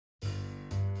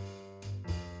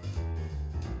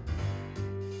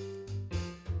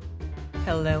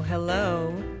Hello,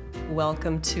 hello.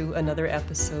 Welcome to another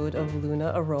episode of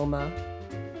Luna Aroma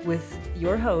with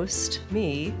your host,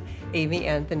 me, Amy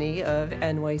Anthony of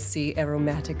NYC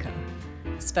Aromatica,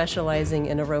 specializing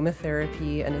in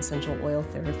aromatherapy and essential oil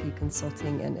therapy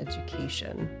consulting and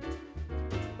education.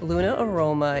 Luna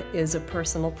Aroma is a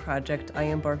personal project I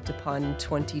embarked upon in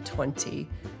 2020.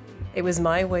 It was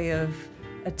my way of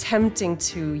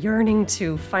yearning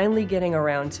to, finally getting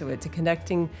around to it, to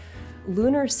connecting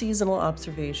lunar seasonal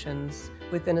observations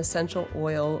with an essential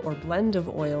oil or blend of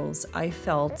oils I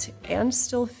felt and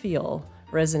still feel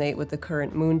resonate with the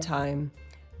current moontime,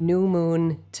 new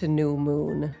moon to new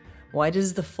moon. Why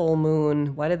does the full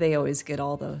moon, why do they always get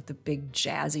all the big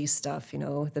jazzy stuff,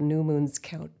 the new moons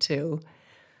count too?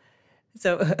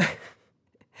 So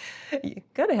you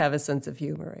gotta have a sense of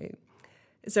humor, right?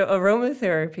 So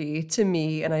aromatherapy, to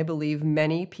me, and I believe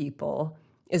many people,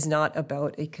 is not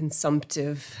about a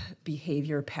consumptive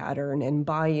behavior pattern and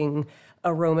buying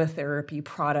aromatherapy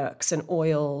products and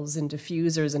oils and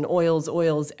diffusers and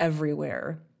oils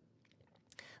everywhere.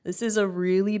 This is a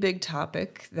really big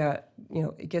topic that,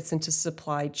 it gets into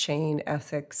supply chain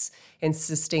ethics and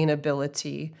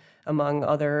sustainability, among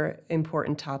other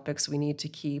important topics we need to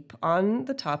keep on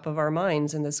the top of our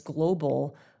minds in this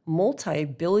global,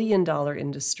 multi-billion-dollar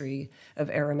industry of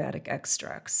aromatic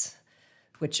extracts,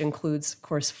 which includes, of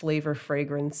course, flavor,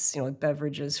 fragrance,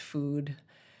 beverages, food,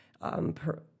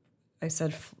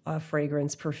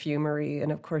 fragrance, perfumery,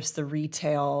 and of course the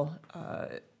retail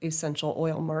essential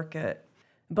oil market.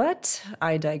 But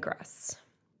I digress.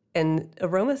 And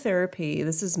aromatherapy,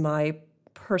 this is my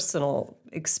personal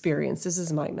experience. This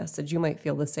is my message. You might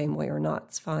feel the same way or not.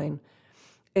 It's fine.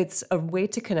 It's a way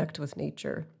to connect with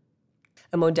nature,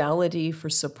 a modality for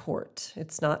support.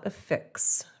 It's not a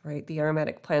fix, right? The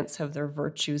aromatic plants have their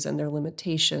virtues and their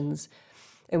limitations,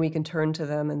 and we can turn to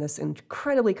them in this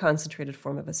incredibly concentrated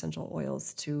form of essential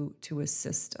oils to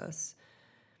assist us.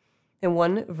 And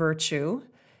one virtue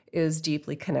is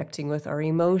deeply connecting with our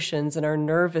emotions and our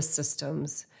nervous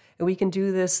systems. And we can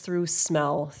do this through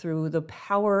smell, through the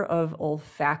power of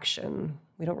olfaction.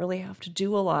 We don't really have to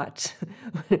do a lot.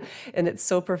 And it's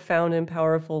so profound and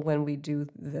powerful when we do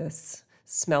this,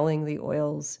 smelling the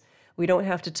oils. We don't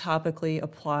have to topically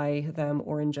apply them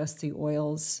or ingest the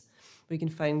oils. We can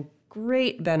find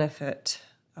great benefit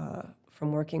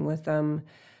from working with them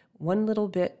one little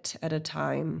bit at a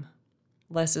time.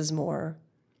 Less is more.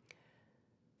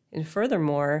 And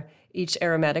furthermore, each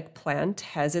aromatic plant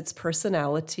has its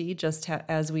personality, just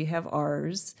as we have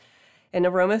ours. In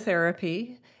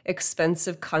aromatherapy,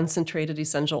 expensive concentrated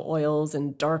essential oils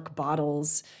in dark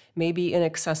bottles may be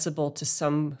inaccessible to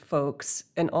some folks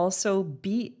and also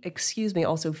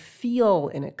feel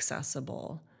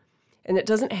inaccessible. And it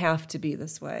doesn't have to be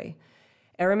this way.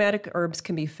 Aromatic herbs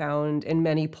can be found in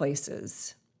many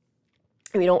places.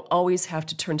 And we don't always have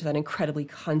to turn to that incredibly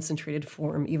concentrated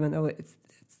form, even though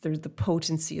the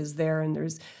potency is there and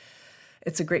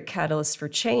it's a great catalyst for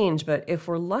change. But if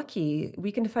we're lucky,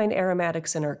 we can find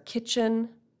aromatics in our kitchen,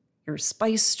 your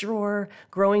spice drawer,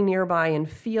 growing nearby in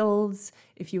fields.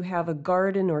 If you have a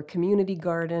garden or community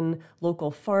garden,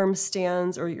 local farm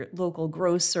stands, or your local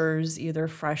grocers, either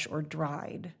fresh or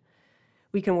dried.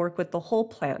 We can work with the whole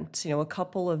plant. A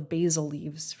couple of basil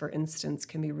leaves, for instance,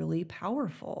 can be really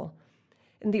powerful.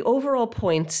 And the overall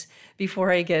point,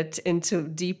 before I get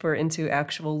deeper into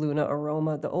actual Luna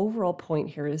Aroma, the overall point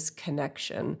here is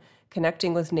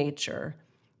connecting with nature,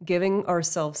 giving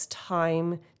ourselves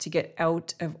time to get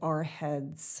out of our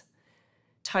heads,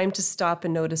 time to stop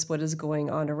and notice what is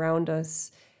going on around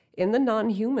us in the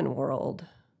non-human world.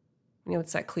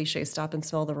 It's that cliche, stop and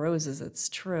smell the roses. It's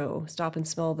true. Stop and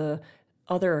smell the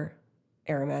other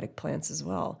aromatic plants as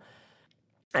well.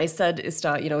 I said,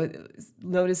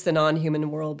 notice the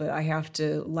non-human world, but I have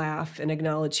to laugh and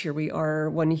acknowledge here we are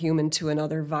one human to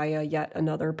another via yet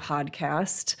another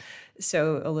podcast.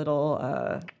 So a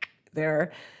little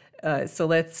there. So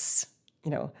let's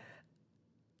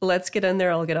get in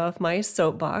there. I'll get off my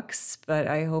soapbox, but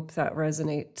I hope that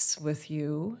resonates with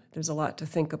you. There's a lot to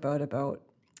think about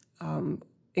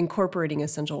incorporating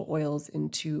essential oils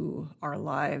into our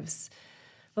lives.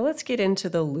 But let's get into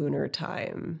the lunar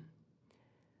time.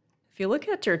 If you look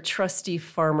at your trusty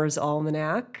Farmer's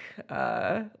Almanac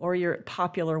or your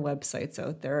popular websites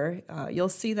out there, you'll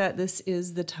see that this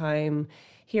is the time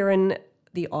here in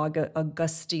the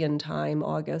Augustian time,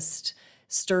 August.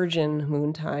 Sturgeon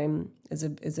moontime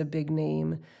is a big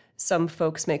name. Some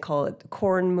folks may call it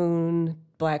corn moon,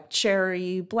 black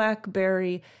cherry,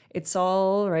 blackberry. It's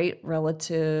all right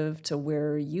relative to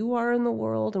where you are in the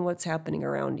world and what's happening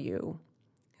around you.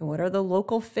 And what are the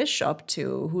local fish up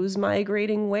to? Who's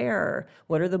migrating where?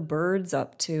 What are the birds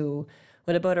up to?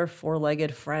 What about our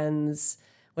four-legged friends?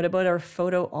 What about our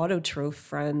photoautotroph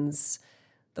friends?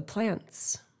 The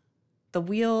plants. The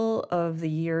wheel of the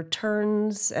year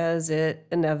turns as it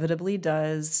inevitably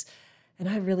does. And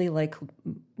I really like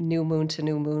new moon to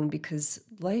new moon because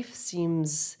life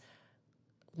seems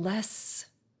less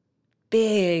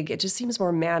big. It just seems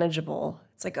more manageable.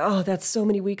 It's like, oh, that's so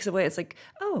many weeks away. It's like,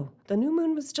 oh, the new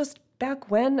moon was just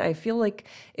back when. I feel like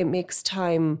it makes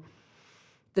time,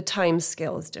 the time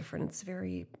scale is different. It's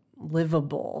very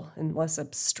livable and less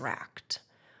abstract.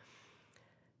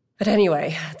 But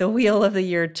anyway, the wheel of the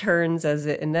year turns as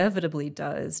it inevitably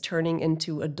does, turning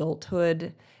into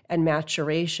adulthood and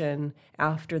maturation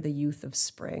after the youth of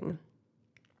spring.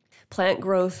 Plant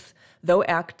growth, though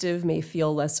active, may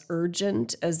feel less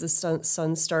urgent as the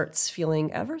sun starts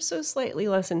feeling ever so slightly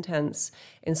less intense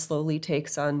and slowly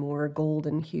takes on more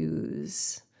golden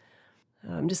hues.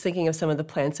 I'm just thinking of some of the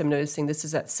plants I'm noticing. This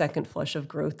is that second flush of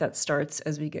growth that starts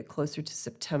as we get closer to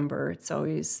September. It's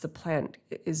always, the plant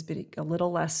is a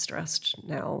little less stressed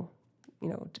now,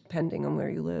 depending on where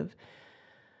you live.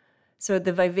 So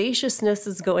the vivaciousness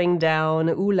is going down.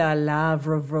 Ooh la la,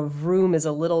 vroom is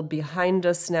a little behind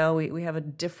us now. We have a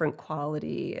different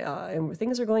quality, and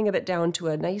things are going a bit down to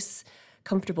a nice,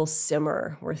 comfortable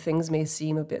simmer where things may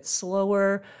seem a bit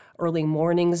slower. Early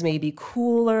mornings may be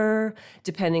cooler,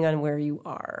 depending on where you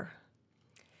are.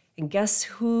 And guess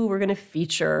who we're going to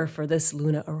feature for this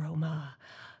Luna Aroma?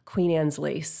 Queen Anne's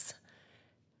lace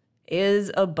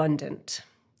is abundant.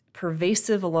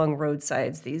 Pervasive along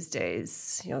roadsides these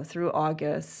days, through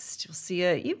August. You'll see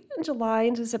it even in July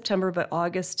into September, but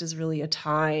August is really a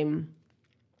time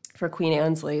for Queen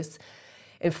Anne's lace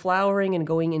and flowering and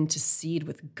going into seed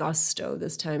with gusto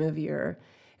this time of year.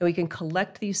 And we can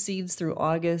collect these seeds through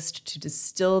August to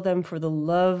distill them for the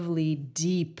lovely,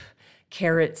 deep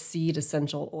carrot seed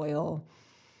essential oil.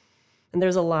 And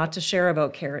there's a lot to share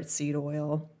about carrot seed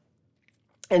oil.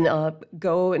 And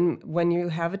go and when you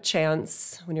have a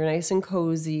chance, when you're nice and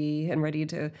cozy and ready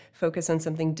to focus on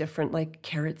something different like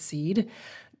carrot seed,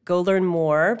 go learn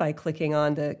more by clicking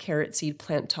on the Carrot Seed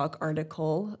Plant Talk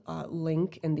article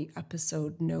link in the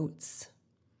episode notes.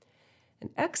 An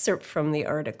excerpt from the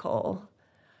article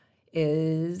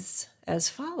is as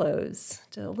follows,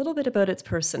 a little bit about its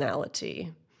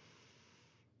personality.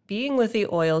 Being with the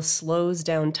oil slows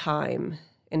down time,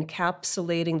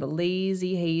 encapsulating the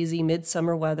lazy, hazy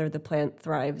midsummer weather the plant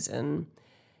thrives in.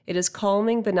 It is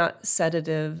calming but not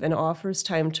sedative and offers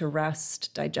time to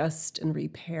rest, digest, and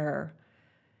repair.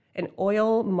 An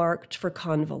oil marked for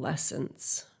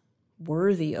convalescence,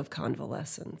 worthy of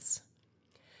convalescence.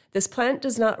 This plant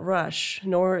does not rush,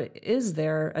 nor is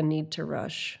there a need to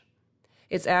rush.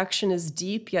 Its action is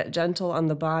deep yet gentle on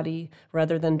the body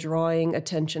rather than drawing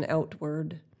attention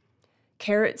outward.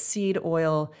 Carrot seed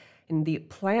oil in the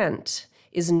plant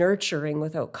is nurturing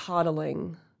without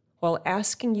coddling, while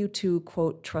asking you to,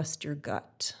 quote, trust your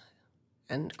gut,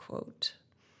 end quote.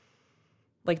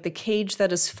 Like the cage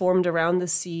that is formed around the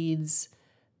seeds,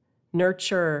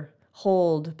 nurture,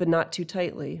 hold, but not too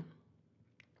tightly.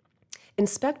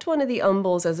 Inspect one of the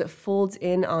umbels as it folds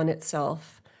in on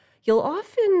itself. You'll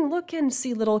often look and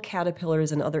see little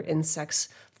caterpillars and other insects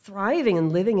thriving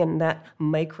and living in that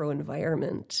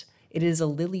microenvironment. It is a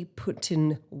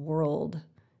Lilliputian world,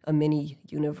 a mini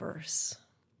universe.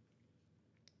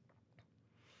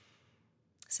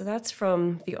 So that's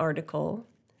from the article.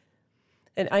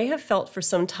 And I have felt for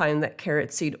some time that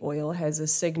carrot seed oil has a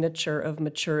signature of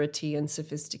maturity and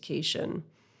sophistication.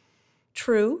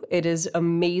 True, it is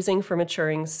amazing for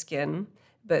maturing skin,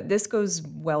 but this goes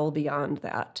well beyond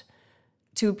that.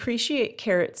 To appreciate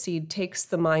carrot seed takes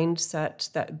the mindset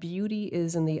that beauty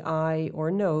is in the eye or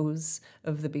nose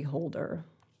of the beholder.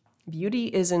 Beauty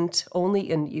isn't only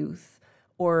in youth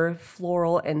or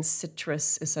floral and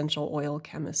citrus essential oil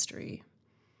chemistry.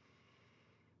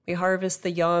 We harvest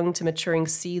the young to maturing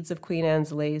seeds of Queen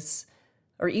Anne's lace,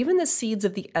 or even the seeds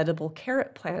of the edible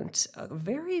carrot plant, a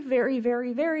very, very,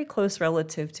 very, very close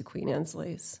relative to Queen Anne's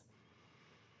lace.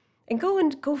 And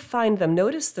go find them.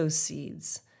 Notice those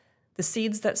seeds. The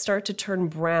seeds that start to turn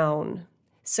brown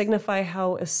signify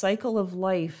how a cycle of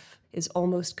life is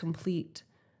almost complete.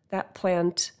 That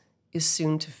plant is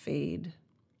soon to fade.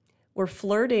 We're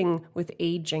flirting with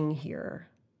aging here,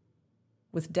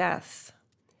 with death,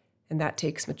 and that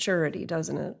takes maturity,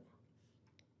 doesn't it?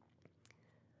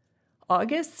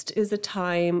 August is a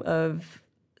time of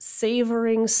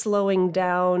savoring, slowing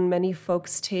down. Many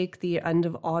folks take the end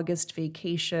of August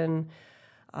vacation.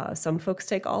 Some folks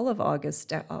take all of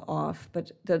August off,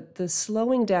 but the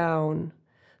slowing down,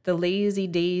 the lazy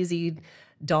daisy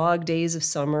dog days of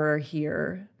summer are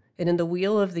here. And in the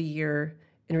wheel of the year,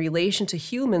 in relation to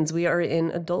humans, we are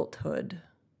in adulthood.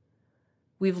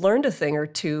 We've learned a thing or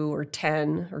two or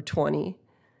 10 or 20.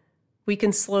 We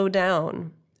can slow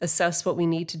down, assess what we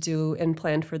need to do, and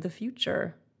plan for the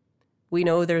future. We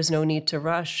know there's no need to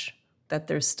rush, that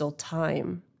there's still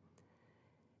time.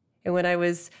 And when I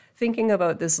was thinking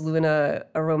about this Luna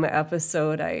Aroma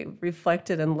episode, I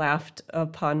reflected and laughed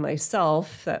upon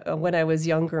myself that when I was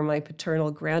younger, my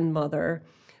paternal grandmother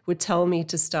would tell me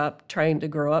to stop trying to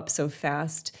grow up so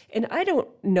fast. And I don't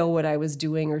know what I was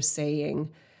doing or saying,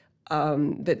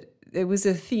 but it was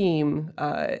a theme.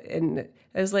 And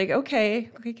I was like, okay,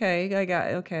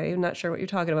 I'm not sure what you're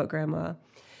talking about, Grandma.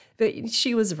 But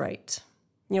she was right.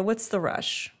 What's the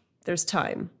rush? There's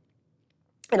time.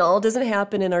 And all doesn't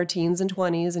happen in our teens and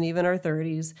 20s and even our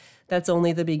 30s. That's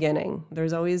only the beginning.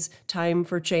 There's always time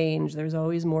for change. There's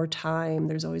always more time.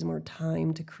 There's always more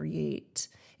time to create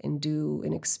and do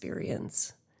and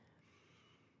experience.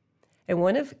 And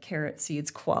one of carrot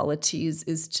seed's qualities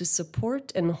is to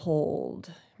support and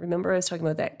hold. Remember I was talking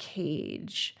about that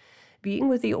cage. Being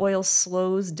with the oil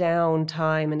slows down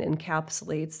time and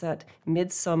encapsulates that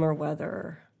midsummer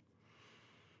weather.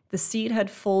 The seed head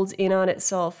folds in on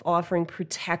itself, offering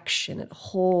protection. It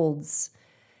holds.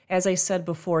 As I said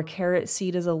before, carrot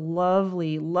seed is a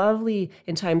lovely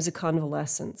in times of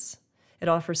convalescence. It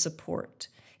offers support.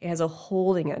 It has a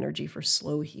holding energy for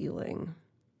slow healing.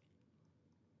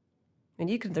 And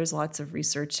there's lots of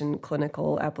research and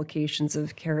clinical applications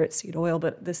of carrot seed oil,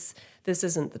 but this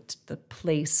isn't the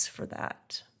place for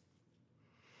that.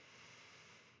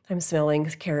 I'm smelling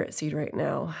carrot seed right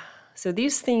now. So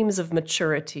these themes of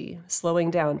maturity,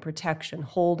 slowing down, protection,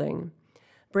 holding,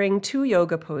 bring two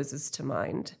yoga poses to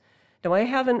mind. Now, I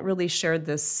haven't really shared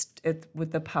this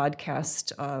with the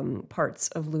podcast parts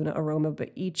of Luna Aroma,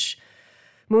 but each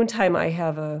Moontime I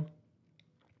have a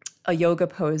yoga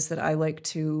pose that I like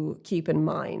to keep in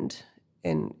mind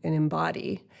and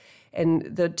embody.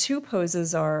 And the two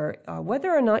poses are whether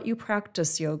or not you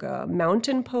practice yoga,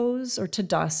 mountain pose or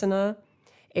Tadasana,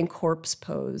 and corpse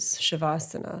pose,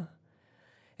 Shavasana.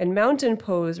 And mountain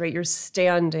pose, right, you're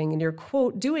standing and you're,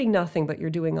 quote, doing nothing, but you're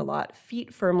doing a lot.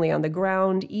 Feet firmly on the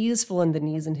ground, easeful in the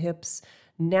knees and hips,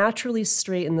 naturally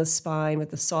straight in the spine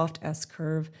with a soft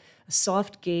S-curve, a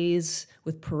soft gaze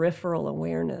with peripheral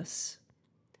awareness.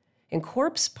 In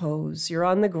corpse pose, you're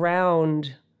on the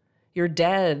ground, you're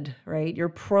dead, right? You're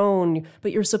prone,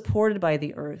 but you're supported by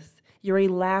the earth. You're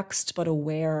relaxed but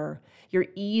aware. You're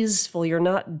easeful, you're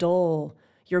not dull.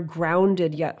 You're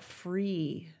grounded yet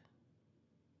free.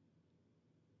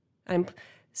 I'm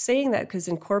saying that because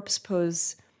in corpse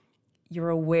pose, you're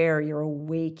aware, you're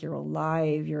awake, you're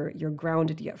alive, you're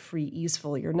grounded yet free,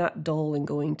 easeful. You're not dull and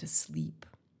going to sleep.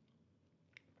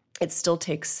 It still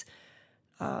takes,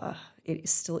 it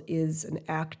still is an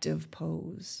active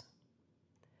pose.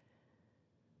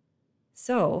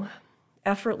 So,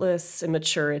 effortless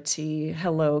immaturity,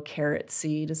 hello, carrot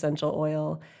seed, essential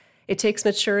oil. It takes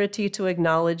maturity to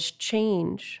acknowledge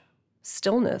change,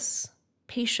 stillness,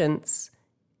 patience,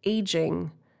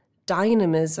 aging,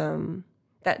 dynamism,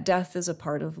 that death is a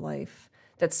part of life,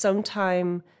 that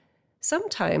sometimes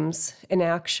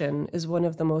inaction is one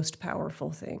of the most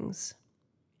powerful things.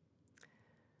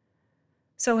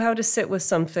 So how to sit with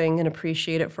something and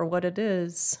appreciate it for what it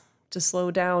is, to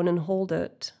slow down and hold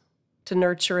it, to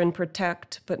nurture and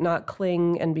protect, but not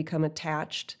cling and become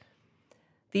attached.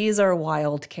 These are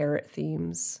wild carrot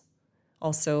themes,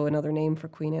 also another name for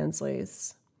Queen Anne's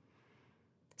lace.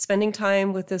 Spending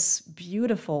time with this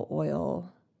beautiful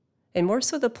oil, and more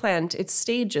so the plant, its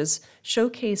stages,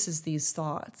 showcases these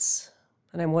thoughts.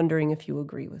 And I'm wondering if you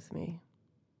agree with me.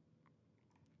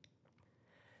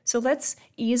 So let's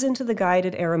ease into the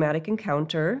guided aromatic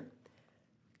encounter.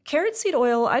 Carrot seed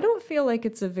oil, I don't feel like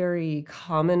it's a very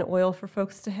common oil for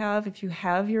folks to have. If you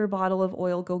have your bottle of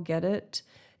oil, go get it.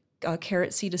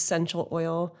 Carrot seed essential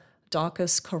oil,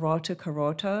 Daucus carota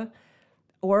carota.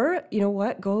 Or, you know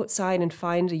what, go outside and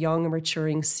find a young or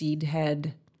maturing seed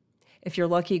head. If you're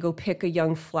lucky, go pick a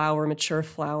young flower, mature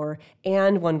flower,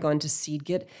 and one gone to seed.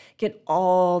 Get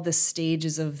all the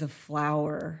stages of the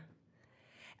flower.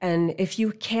 And if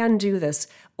you can do this,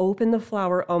 open the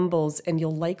flower umbels and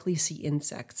you'll likely see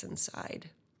insects inside.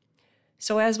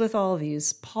 So as with all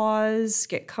these, pause,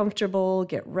 get comfortable,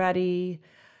 get ready,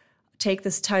 take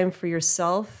this time for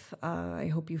yourself. I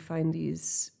hope you find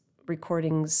these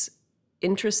recordings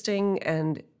interesting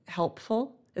and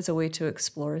helpful as a way to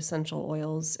explore essential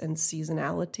oils and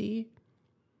seasonality.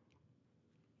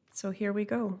 So here we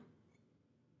go.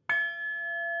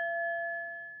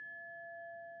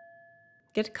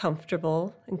 Get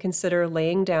comfortable and consider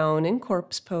laying down in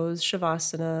corpse pose,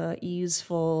 shavasana,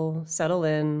 easeful, settle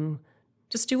in.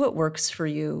 Just do what works for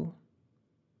you.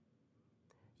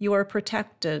 You are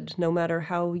protected no matter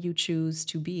how you choose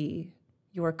to be.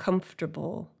 You are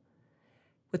comfortable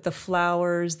with the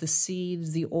flowers, the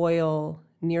seeds, the oil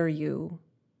near you,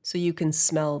 so you can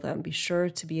smell them. Be sure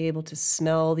to be able to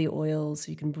smell the oils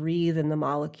so you can breathe in the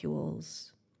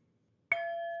molecules.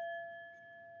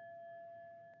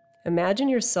 Imagine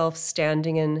yourself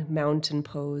standing in mountain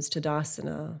pose,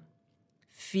 Tadasana.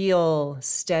 Feel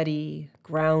steady,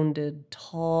 grounded,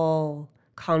 tall,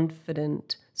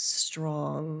 confident,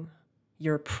 strong.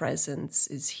 Your presence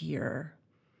is here.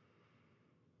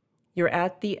 You're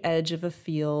at the edge of a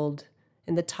field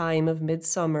in the time of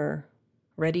midsummer,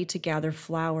 ready to gather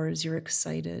flowers. You're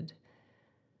excited.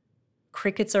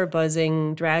 Crickets are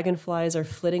buzzing, dragonflies are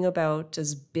flitting about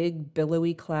as big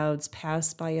billowy clouds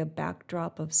pass by a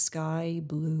backdrop of sky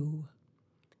blue.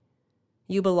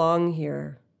 You belong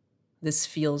here. This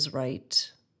feels right.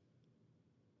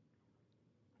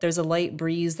 There's a light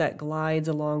breeze that glides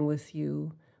along with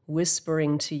you,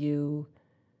 whispering to you,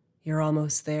 you're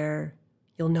almost there.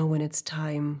 You'll know when it's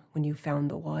time, when you've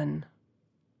found the one.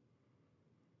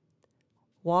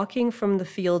 Walking from the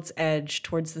field's edge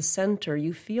towards the center,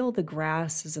 you feel the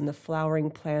grasses and the flowering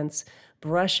plants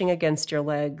brushing against your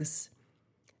legs.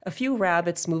 A few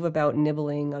rabbits move about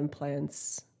nibbling on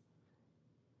plants.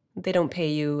 They don't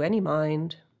pay you any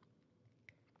mind.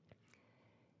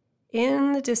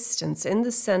 In the distance, in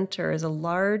the center, is a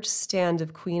large stand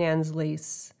of Queen Anne's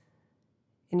lace.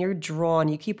 And you're drawn,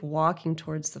 you keep walking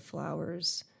towards the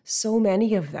flowers. So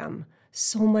many of them.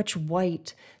 So much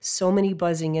white, so many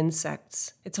buzzing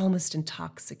insects. It's almost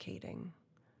intoxicating.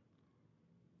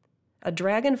 A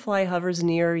dragonfly hovers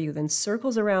near you, then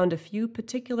circles around a few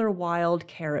particular wild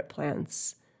carrot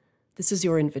plants. This is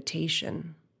your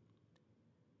invitation.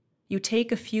 You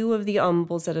take a few of the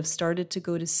umbels that have started to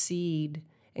go to seed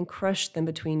and crush them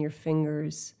between your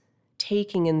fingers,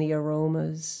 taking in the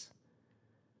aromas.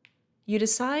 You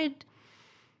decide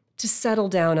to settle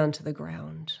down onto the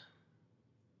ground.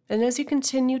 And as you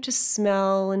continue to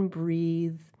smell and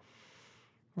breathe,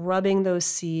 rubbing those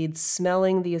seeds,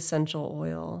 smelling the essential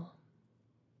oil,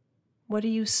 what do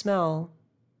you smell?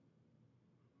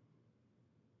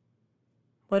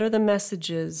 What are the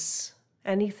messages?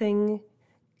 Anything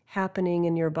happening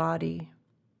in your body?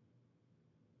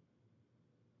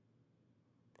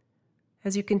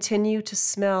 As you continue to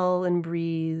smell and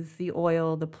breathe the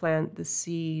oil, the plant, the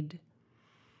seed,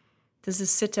 does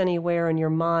this sit anywhere in your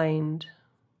mind?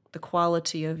 The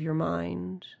quality of your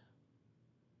mind,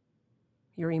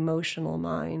 your emotional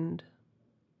mind?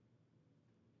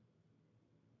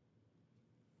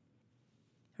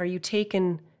 Are you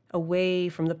taken away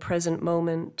from the present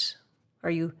moment?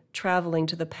 Are you traveling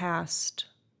to the past,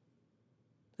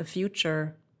 the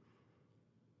future?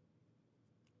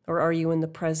 Or are you in the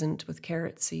present with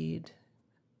carrot seed?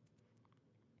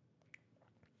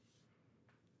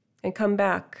 And come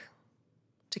back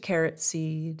to carrot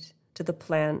seed, to the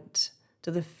plant,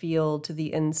 to the field, to the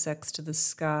insects, to the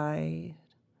sky,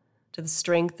 to the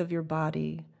strength of your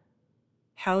body.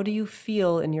 How do you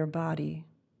feel in your body?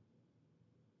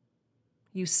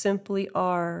 You simply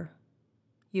are.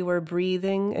 You are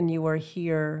breathing and you are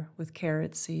here with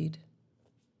carrot seed.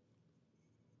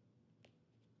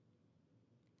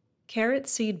 Carrot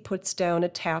seed puts down a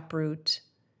taproot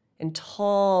and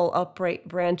tall, upright,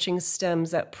 branching stems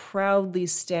that proudly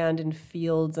stand in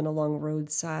fields and along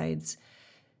roadsides,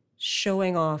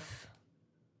 showing off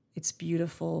its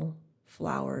beautiful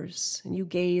flowers. And you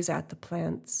gaze at the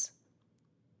plants.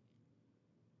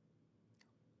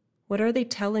 What are they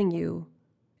telling you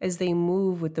as they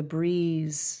move with the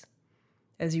breeze,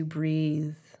 as you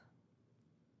breathe?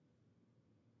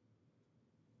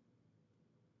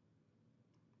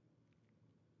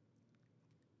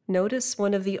 Notice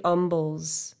one of the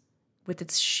umbels with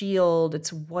its shield,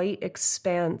 its white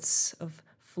expanse of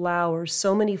flowers,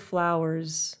 so many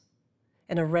flowers,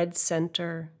 and a red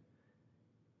center,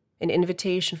 an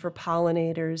invitation for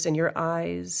pollinators and your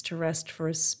eyes to rest for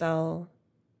a spell.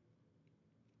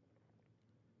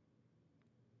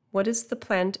 What is the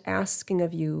plant asking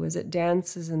of you as it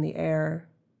dances in the air,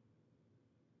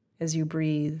 as you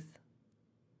breathe?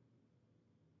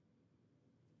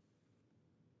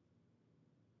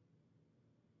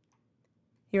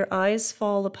 Your eyes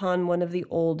fall upon one of the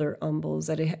older umbels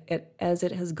as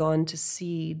it has gone to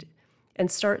seed and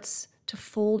starts to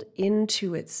fold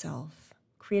into itself,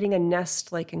 creating a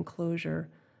nest-like enclosure,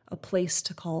 a place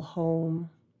to call home.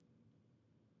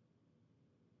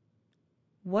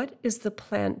 What is the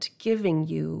plant giving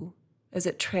you as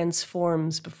it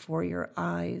transforms before your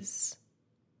eyes,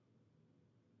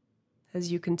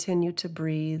 as you continue to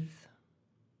breathe.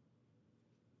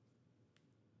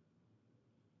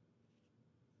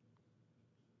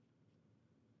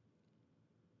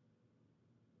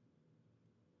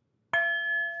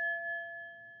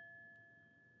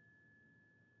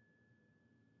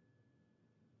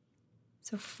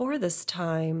 So for this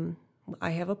time, I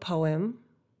have a poem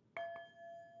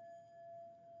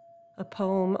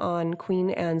on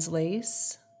Queen Anne's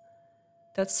lace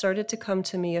that started to come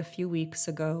to me a few weeks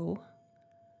ago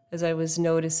as I was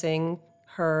noticing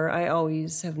her. I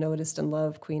always have noticed and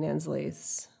loved Queen Anne's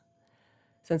lace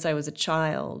since I was a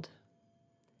child.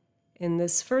 And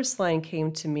this first line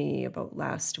came to me about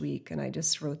last week, and I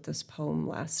just wrote this poem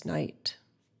last night.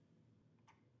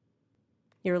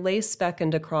 Your lace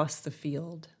beckoned across the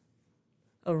field.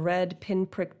 A red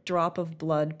pinprick drop of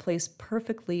blood placed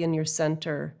perfectly in your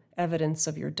center, evidence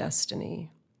of your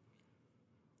destiny.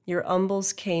 Your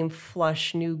umbels came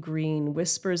flush, new green,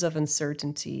 whispers of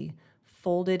uncertainty,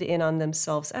 folded in on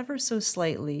themselves ever so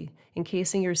slightly,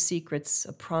 encasing your secrets,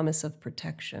 a promise of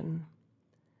protection.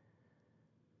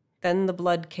 Then the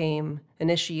blood came,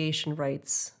 initiation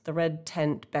rites, the red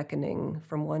tent beckoning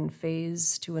from one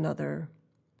phase to another.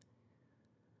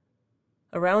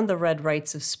 Around the red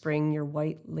rites of spring, your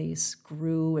white lace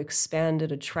grew,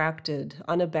 expanded, attracted,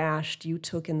 unabashed. You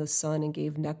took in the sun and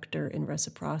gave nectar in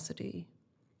reciprocity.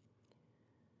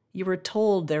 You were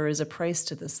told there is a price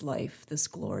to this life, this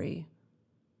glory,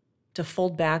 to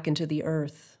fold back into the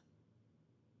earth.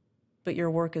 But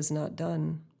your work is not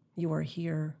done. You are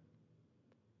here.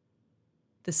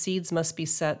 The seeds must be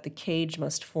set, the cage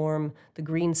must form, the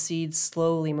green seeds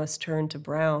slowly must turn to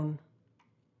brown.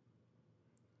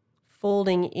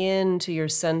 Folding into your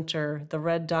center, the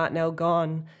red dot now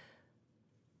gone,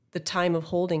 the time of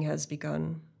holding has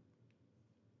begun.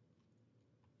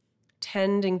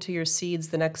 Tending to your seeds,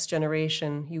 the next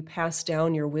generation, you pass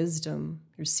down your wisdom,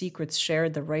 your secrets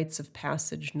shared, the rites of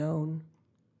passage known.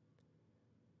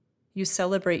 You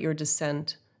celebrate your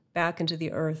descent back into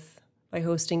the earth by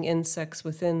hosting insects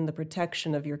within the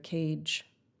protection of your cage.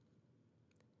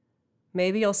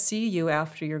 Maybe I'll see you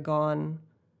after you're gone,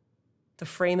 the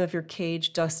frame of your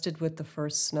cage dusted with the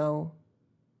first snow,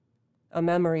 a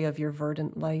memory of your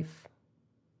verdant life.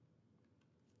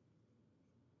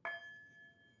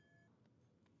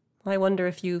 I wonder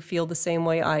if you feel the same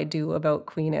way I do about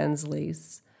Queen Anne's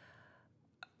lace.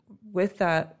 With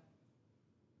that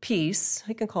piece,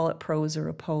 I can call it prose or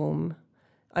a poem.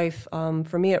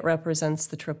 For me, it represents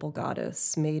the triple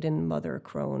goddess, maiden, mother,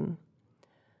 crone.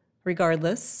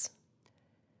 Regardless,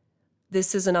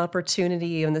 this is an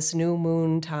opportunity in this new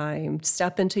moon time.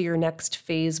 Step into your next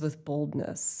phase with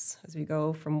boldness. As we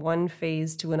go from one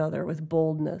phase to another with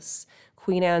boldness,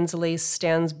 Queen Anne's lace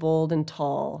stands bold and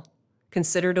tall,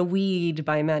 considered a weed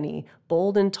by many,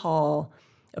 bold and tall,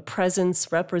 a presence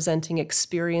representing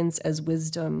experience as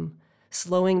wisdom,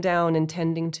 slowing down and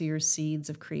tending to your seeds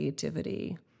of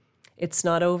creativity. It's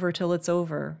not over till it's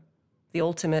over. The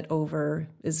ultimate over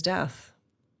is death.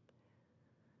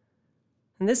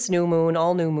 And this new moon,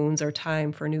 all new moons are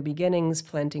time for new beginnings,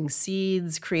 planting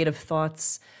seeds, creative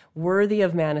thoughts, worthy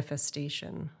of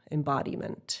manifestation,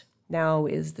 embodiment. Now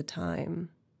is the time.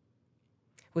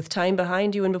 With time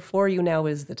behind you and before you, now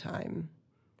is the time.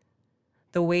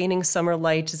 The waning summer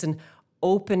light is an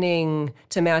opening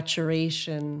to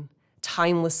maturation,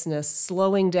 timelessness,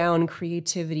 slowing down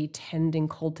creativity, tending,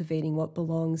 cultivating what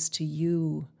belongs to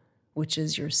you, which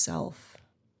is yourself.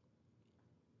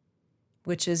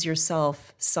 Which is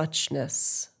yourself,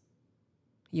 suchness.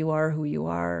 You are who you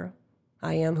are.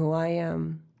 I am who I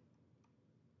am.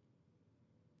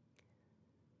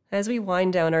 As we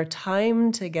wind down our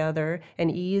time together and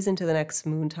ease into the next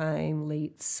moontime,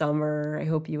 late summer, I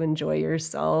hope you enjoy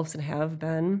yourselves and have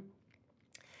been.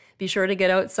 Be sure to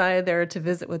get outside there to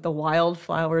visit with the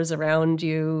wildflowers around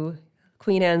you.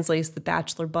 Queen Anne's lace, the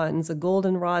bachelor buttons, the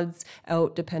goldenrod's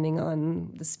out depending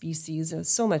on the species. There's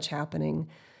so much happening.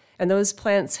 And those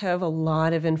plants have a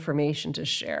lot of information to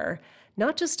share,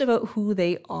 not just about who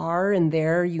they are and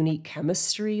their unique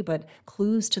chemistry, but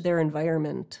clues to their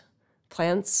environment.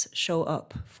 Plants show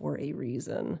up for a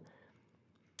reason.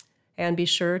 And be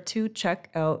sure to check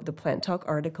out the Plant Talk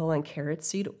article on carrot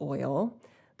seed oil.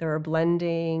 There are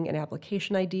blending and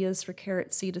application ideas for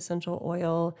carrot seed essential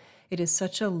oil. It is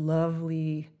such a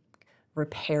lovely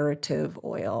reparative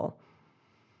oil.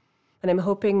 And I'm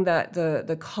hoping that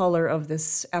the color of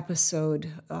this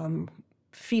episode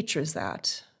features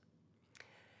that.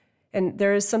 And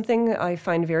there is something I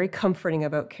find very comforting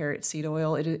about carrot seed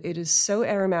oil. It is so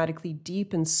aromatically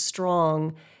deep and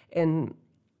strong, and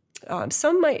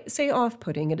Some might say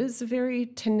off-putting. It is a very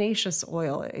tenacious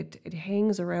oil. It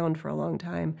hangs around for a long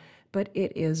time, but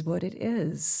it is what it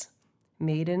is.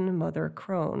 Maiden Mother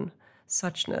Crone,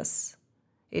 suchness.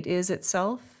 It is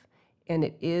itself, and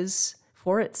it is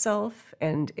for itself,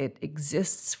 and it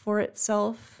exists for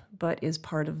itself, but is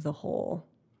part of the whole,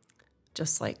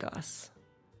 just like us.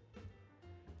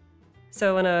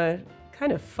 So on a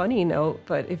kind of funny note,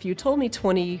 but if you told me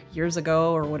 20 years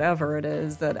ago or whatever it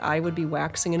is that I would be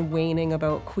waxing and waning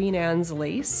about Queen Anne's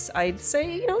lace, I'd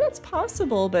say, that's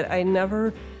possible, but I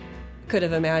never could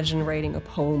have imagined writing a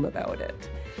poem about it.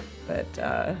 But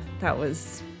that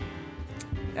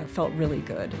felt really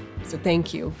good. So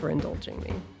thank you for indulging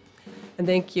me. And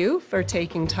thank you for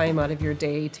taking time out of your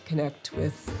day to connect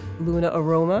with Luna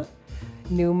Aroma.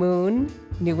 New moon,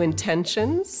 new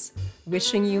intentions.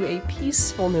 Wishing you a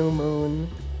peaceful new moon.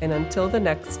 And until the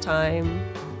next time,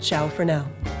 ciao for now.